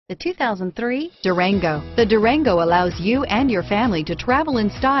The 2003 Durango. The Durango allows you and your family to travel in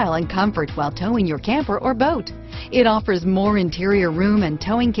style and comfort while towing your camper or boat. It offers more interior room and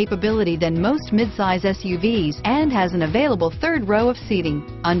towing capability than most midsize SUVs and has an available third row of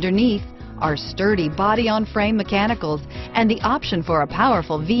seating. Underneath are sturdy body-on-frame mechanicals and the option for a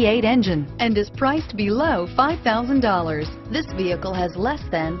powerful V8 engine, and is priced below $5,000. This vehicle has less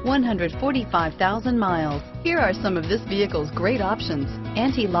than 145,000 miles. Here are some of this vehicle's great options: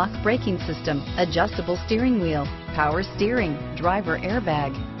 anti-lock braking system, adjustable steering wheel, power steering, driver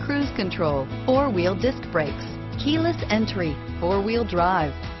airbag, cruise control, four-wheel disc brakes, keyless entry, four-wheel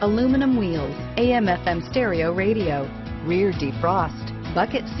drive, aluminum wheels, AM/FM stereo radio, rear defrost,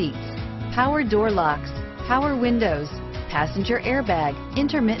 bucket seats, power door locks, power windows, passenger airbag,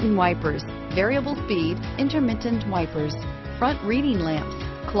 intermittent wipers, variable speed, intermittent wipers, front reading lamps,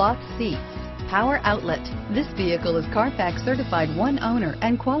 cloth seats, power outlet. This vehicle is Carfax certified one owner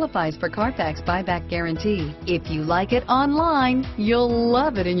and qualifies for Carfax buyback guarantee. If you like it online, you'll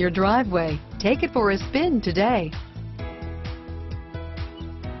love it in your driveway. Take it for a spin today.